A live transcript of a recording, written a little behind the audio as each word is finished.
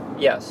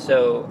Yeah,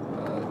 so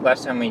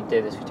last time we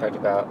did this, we talked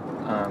about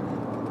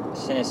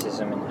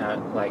cynicism and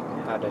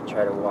how to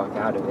try to walk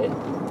out of it.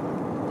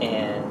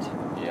 And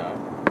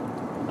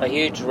a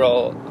huge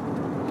role,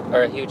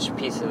 or a huge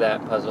piece of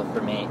that puzzle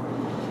for me,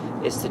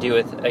 is to do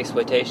with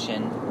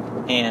exploitation.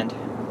 And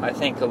I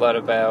think a lot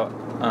about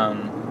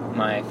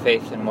my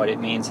faith and what it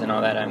means and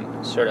all that.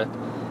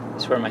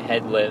 It's where my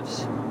head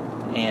lives,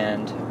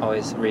 and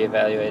always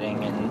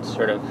reevaluating and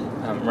sort of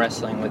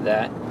wrestling with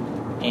that.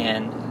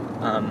 And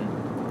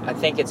I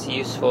think it's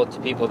useful to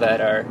people that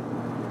are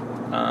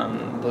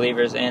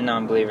believers and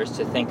non-believers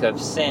to think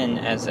of sin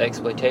as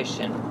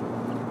exploitation.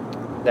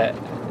 That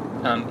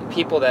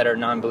people that are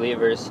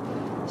non-believers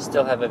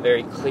still have a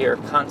very clear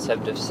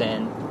concept of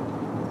sin,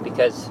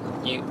 because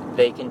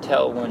they can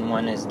tell when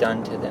one is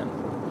done to them.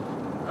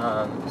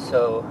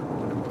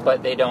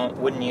 But they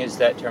wouldn't use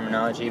that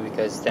terminology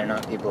because they're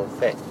not people of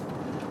faith.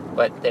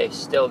 But there's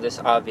still this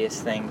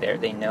obvious thing there.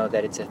 They know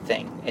that it's a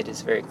thing. It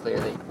is very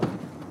clearly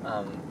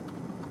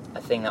a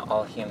thing that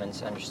all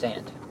humans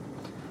understand.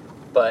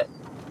 But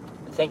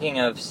thinking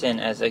of sin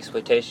as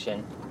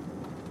exploitation,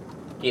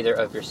 either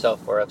of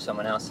yourself or of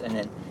someone else, and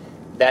then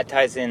that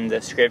ties in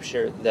the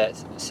scripture that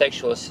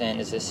sexual sin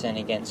is a sin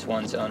against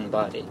one's own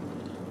body.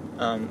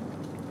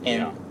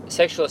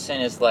 Sexual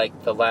sin is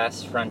like the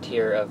last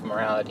frontier of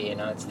morality.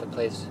 It's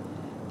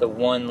the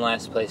one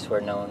last place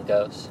where no one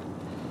goes.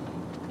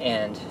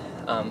 And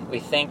we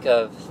think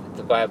of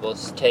the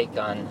Bible's take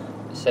on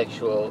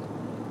sexual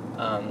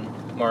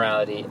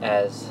morality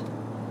as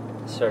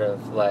sort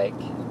of like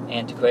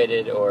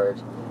antiquated or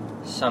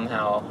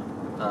somehow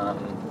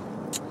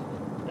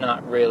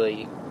not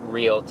really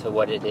real to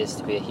what it is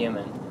to be a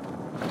human.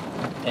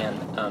 And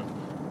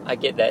I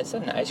get that. Is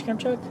that an ice cream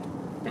truck?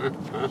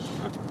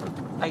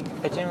 I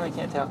genuinely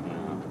can't tell.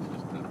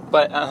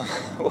 But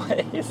what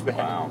is that?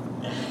 Wow.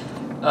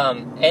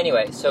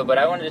 Anyway, but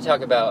I wanted to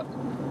talk about,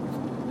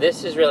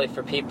 this is really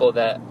for people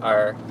that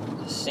are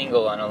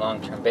single on a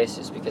long-term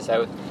basis, because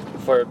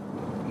before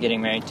getting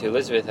married to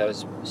Elizabeth, I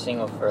was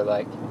single for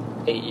like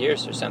 8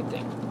 years or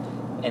something.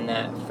 And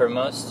that for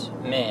most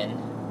men,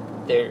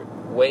 they're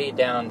way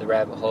down the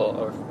rabbit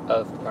hole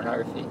of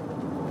pornography.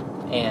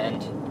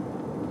 And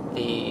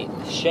the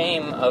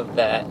shame of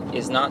that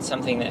is not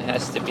something that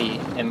has to be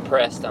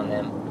impressed on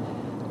them,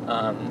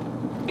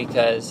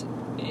 because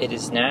it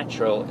is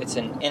natural. It's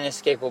an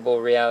inescapable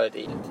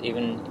reality.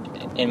 Even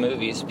in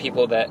movies,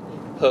 people that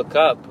hook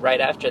up,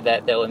 right after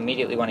that, they'll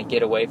immediately want to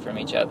get away from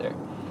each other.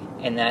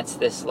 And that's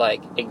this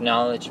like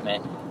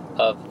acknowledgement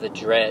of the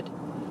dread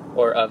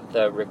or of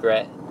the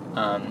regret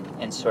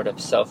and sort of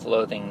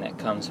self-loathing that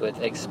comes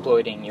with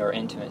exploiting your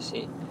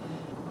intimacy.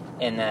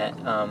 And that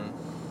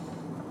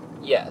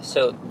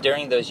so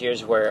during those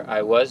years where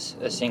I was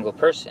a single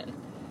person,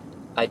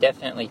 I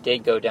definitely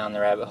did go down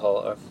the rabbit hole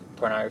of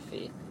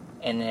pornography.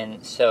 And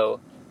then, so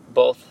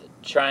both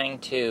trying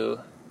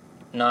to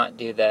not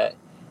do that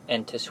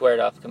and to swear it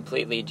off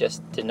completely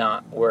just did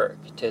not work.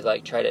 To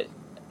like try to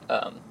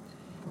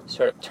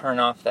sort of turn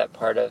off that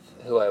part of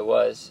who I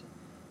was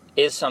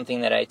is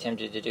something that I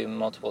attempted to do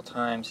multiple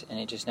times, and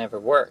it just never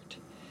worked.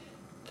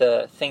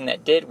 The thing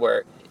that did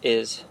work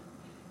is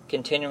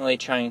continually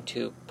trying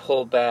to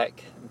pull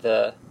back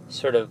the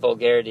sort of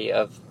vulgarity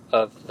of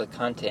the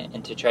content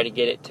and to try to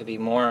get it to be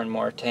more and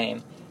more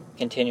tame,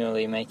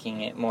 continually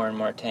making it more and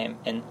more tame.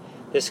 And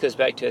this goes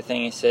back to a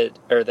thing he said,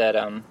 or that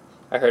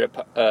I heard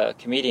a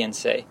comedian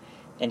say,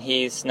 and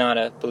he's not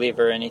a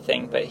believer or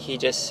anything, but he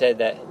just said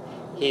that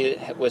he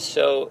was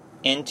so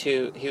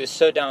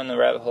down the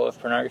rabbit hole of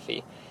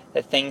pornography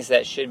that things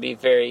that should be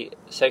very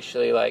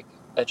sexually like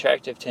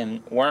attractive to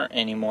him weren't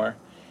anymore,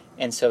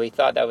 and so he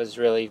thought that was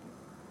really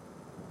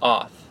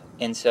off,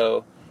 and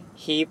so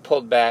he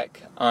pulled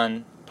back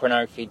on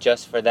pornography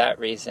just for that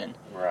reason.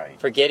 Right.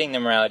 Forgetting the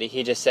morality,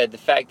 he just said the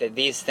fact that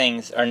these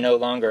things are no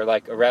longer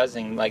like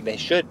arousing like they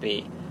should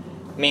be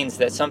means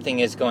that something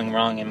is going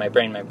wrong in my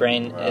brain. My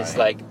brain is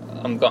like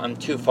I'm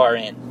too far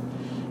in,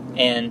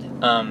 and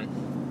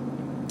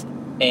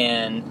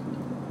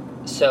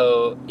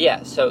so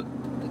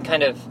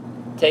kind of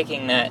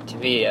taking that to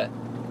be a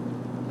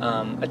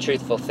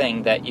truthful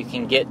thing, that you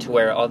can get to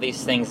where all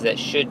these things that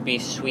should be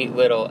sweet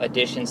little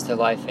additions to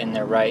life in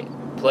their right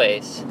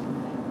place,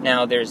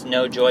 now there's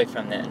no joy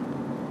from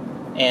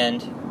them.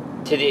 And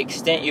to the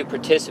extent you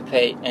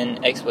participate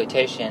in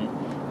exploitation,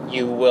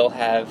 you will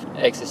have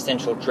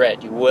existential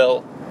dread. You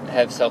will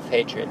have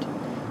self-hatred.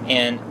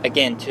 And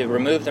again, to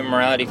remove the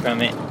morality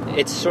from it,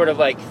 it's sort of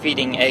like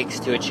feeding eggs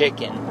to a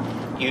chicken.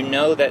 You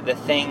know that the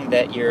thing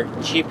that you're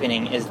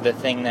cheapening is the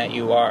thing that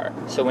you are.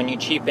 So when you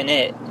cheapen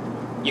it,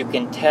 you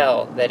can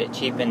tell that it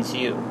cheapens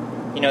you.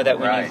 You know that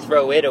when you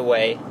throw it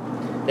away,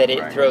 that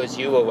it throws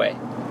you away.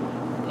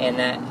 And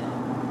that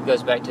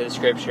goes back to the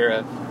scripture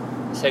of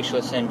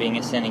sexual sin being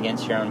a sin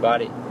against your own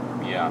body.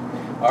 Yeah.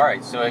 All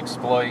right, so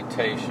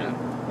exploitation,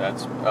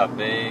 that's a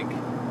big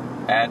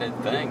added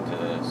thing to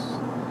this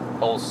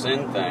whole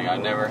sin thing. I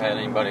never had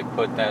anybody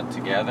put that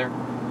together,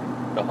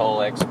 the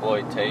whole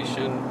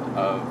exploitation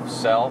of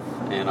self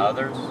and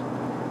others.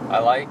 I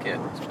like it.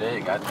 It's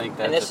big. I think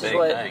that's a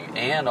big thing.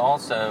 And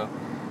also,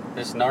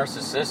 this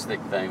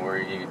narcissistic thing where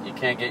you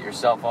can't get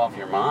yourself off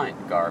your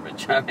mind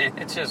garbage. I mean,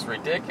 it's just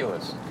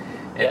ridiculous.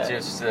 Yeah. It's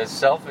just, the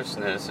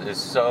selfishness is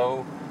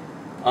so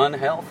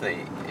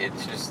unhealthy.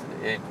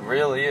 It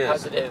really is.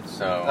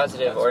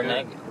 Positive or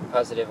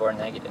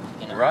negative,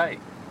 you know. Right.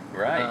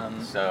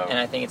 And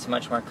I think it's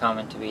much more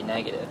common to be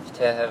negative,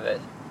 to have a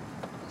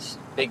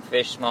big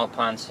fish, small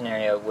pond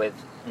scenario with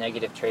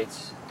negative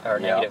traits or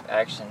negative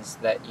actions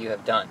that you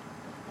have done.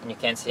 And you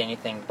can't see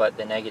anything but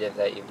the negative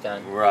that you've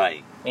done.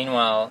 Right.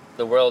 Meanwhile,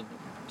 the world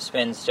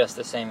spins just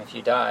the same if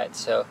you died,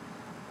 so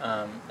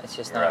it's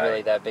just not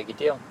really that big a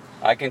deal.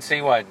 I can see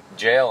why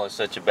jail is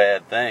such a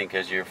bad thing,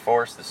 because you're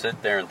forced to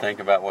sit there and think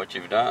about what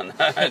you've done.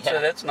 So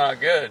that's not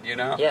good, you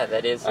know? Yeah,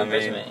 that is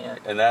imprisonment,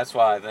 And that's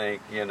why I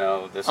think, you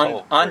know, this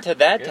whole... On to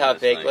that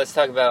topic, thing. let's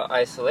talk about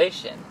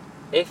isolation.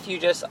 If you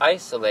just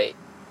isolate,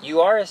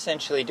 you are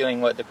essentially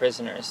doing what the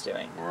prisoner is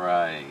doing.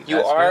 Right.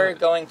 You are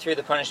going through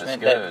the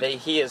punishment that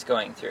he is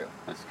going through.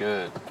 That's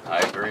good. I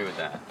agree with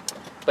that.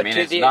 But I mean,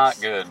 it's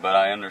not good, but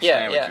I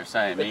understand what you're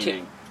saying. But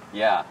meaning,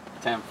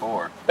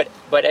 10-4.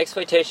 But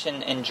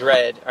exploitation and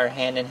dread are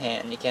hand in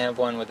hand. You can't have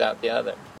one without the other.